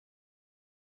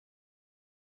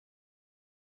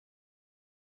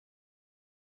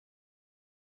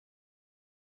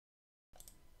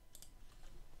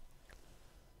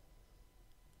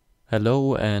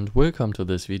Hello and welcome to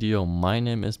this video. My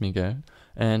name is Miguel,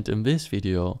 and in this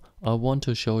video I want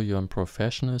to show you a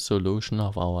professional solution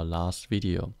of our last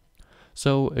video.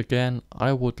 So again,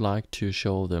 I would like to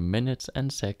show the minutes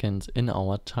and seconds in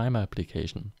our timer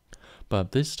application.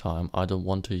 But this time I don't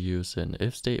want to use an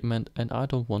if statement and I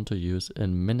don't want to use a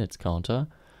minutes counter,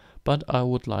 but I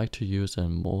would like to use a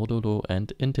modulo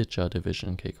and integer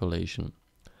division calculation.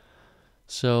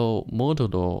 So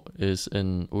Modulo is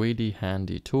a really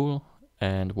handy tool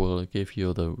and will give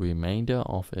you the remainder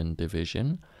of a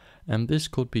division, and this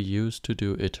could be used to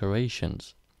do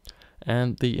iterations.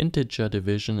 And the integer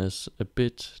division is a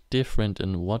bit different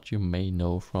in what you may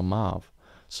know from math.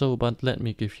 But let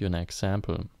me give you an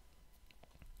example.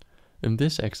 In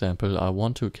this example I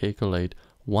want to calculate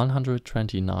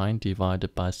 129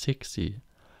 divided by 60,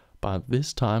 but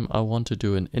this time I want to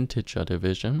do an integer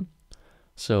division.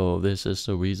 So this is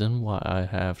the reason why I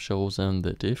have chosen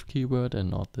the div keyword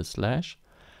and not the slash.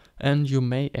 And you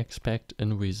may expect a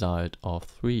result of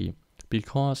 3,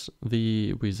 because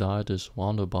the result is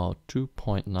round about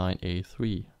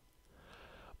 2.983.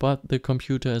 But the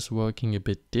computer is working a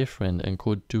bit different and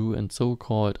could do a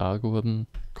so-called algorithm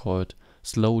called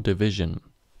slow division.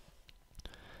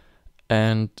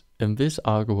 And in this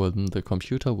algorithm the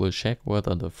computer will check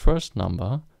whether the first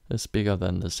number is bigger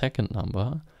than the second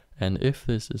number. And if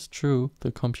this is true,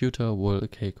 the computer will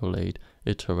calculate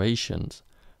iterations.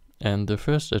 And the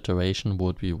first iteration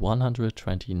would be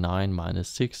 129 minus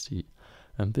 60.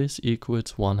 And this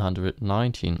equals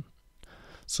 119.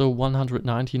 So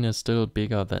 119 is still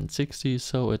bigger than 60,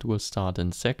 so it will start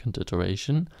in second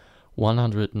iteration.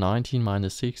 119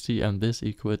 minus 60, and this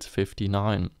equals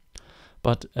 59.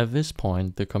 But at this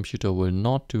point, the computer will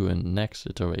not do a next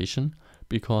iteration,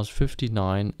 because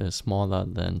 59 is smaller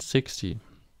than 60.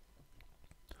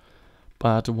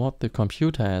 But what the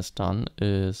computer has done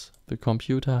is, the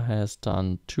computer has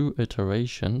done 2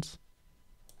 iterations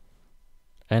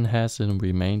and has a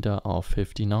remainder of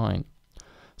 59.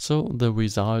 So the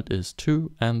result is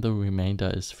 2 and the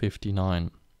remainder is 59.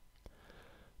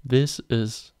 This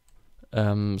is,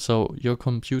 so your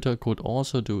computer could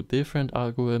also do different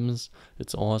algorithms.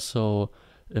 It's also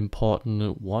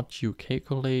important what you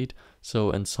calculate.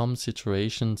 So in some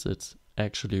situations it's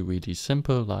actually really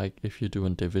simple, like if you do a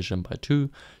division by 2,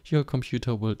 your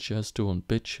computer will just do a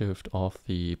bit shift of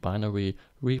the binary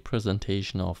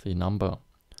representation of the number,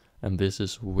 and this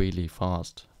is really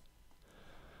fast.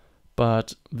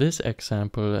 But this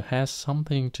example has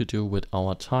something to do with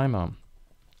our timer,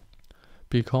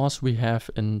 because we have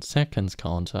a seconds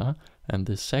counter, and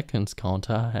the seconds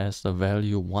counter has the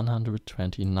value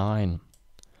 129.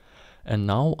 And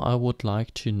now I would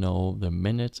like to know the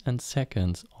minutes and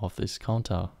seconds of this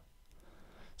counter.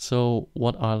 So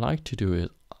what I like to do is,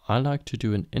 I like to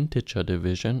do an integer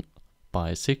division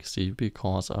by 60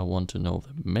 because I want to know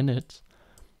the minutes,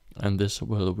 and this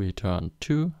will return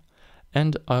 2.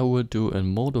 And I will do a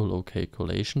modulo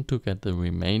calculation to get the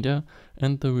remainder,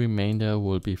 and the remainder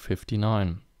will be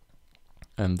 59.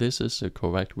 And this is the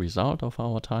correct result of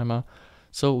our timer.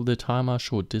 So the timer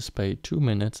should display 2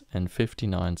 minutes and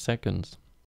 59 seconds.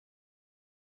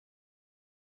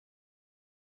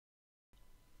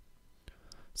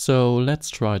 So let's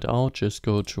try it out. Just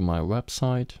go to my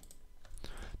website,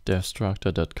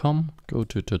 Devstructor.com, go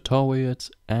to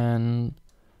tutorials and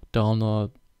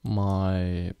download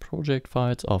my project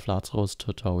files of Lazarus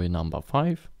tutorial number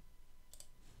 5.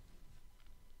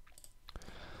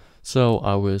 So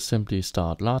I will simply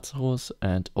start Lazarus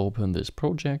and open this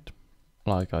project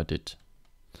like I did.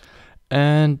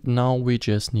 And now we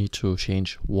just need to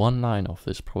change one line of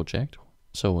this project.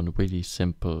 So a really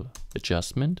simple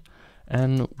adjustment.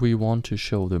 And we want to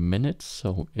show the minutes,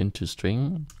 so into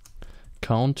string,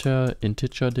 counter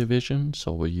integer division,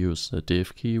 so we use the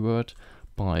div keyword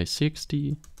by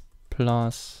 60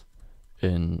 plus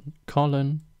in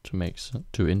colon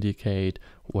to indicate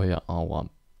where our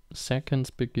seconds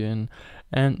begin.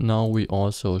 And now we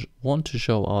also want to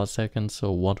show our seconds, so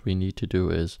what we need to do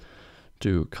is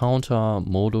do counter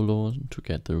modulo to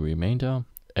get the remainder,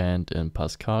 and in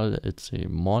Pascal it's a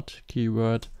mod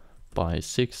keyword by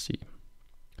 60.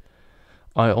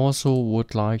 I also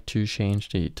would like to change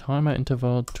the timer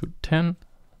interval to 10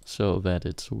 so that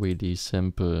it's really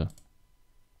simple.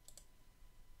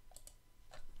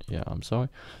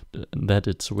 That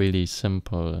it's really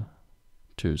simple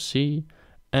to see.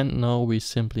 And now we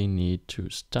simply need to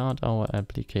start our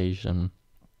application,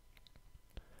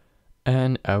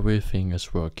 and everything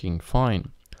is working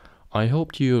fine. I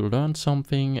hope you learned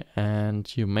something,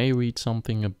 and you may read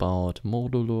something about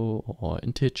modulo or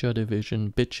integer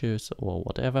division, bitches or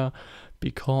whatever,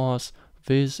 because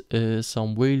This is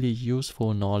some really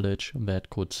useful knowledge that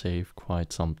could save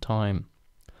quite some time.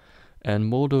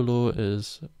 And Modulo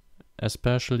is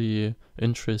especially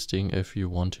interesting if you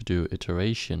want to do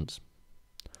iterations.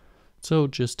 So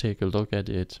just take a look at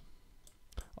it.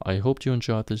 I hope you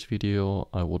enjoyed this video.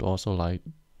 I would also like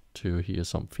to hear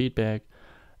some feedback,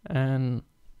 and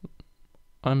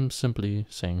I'm simply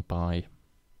saying bye.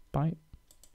 Bye.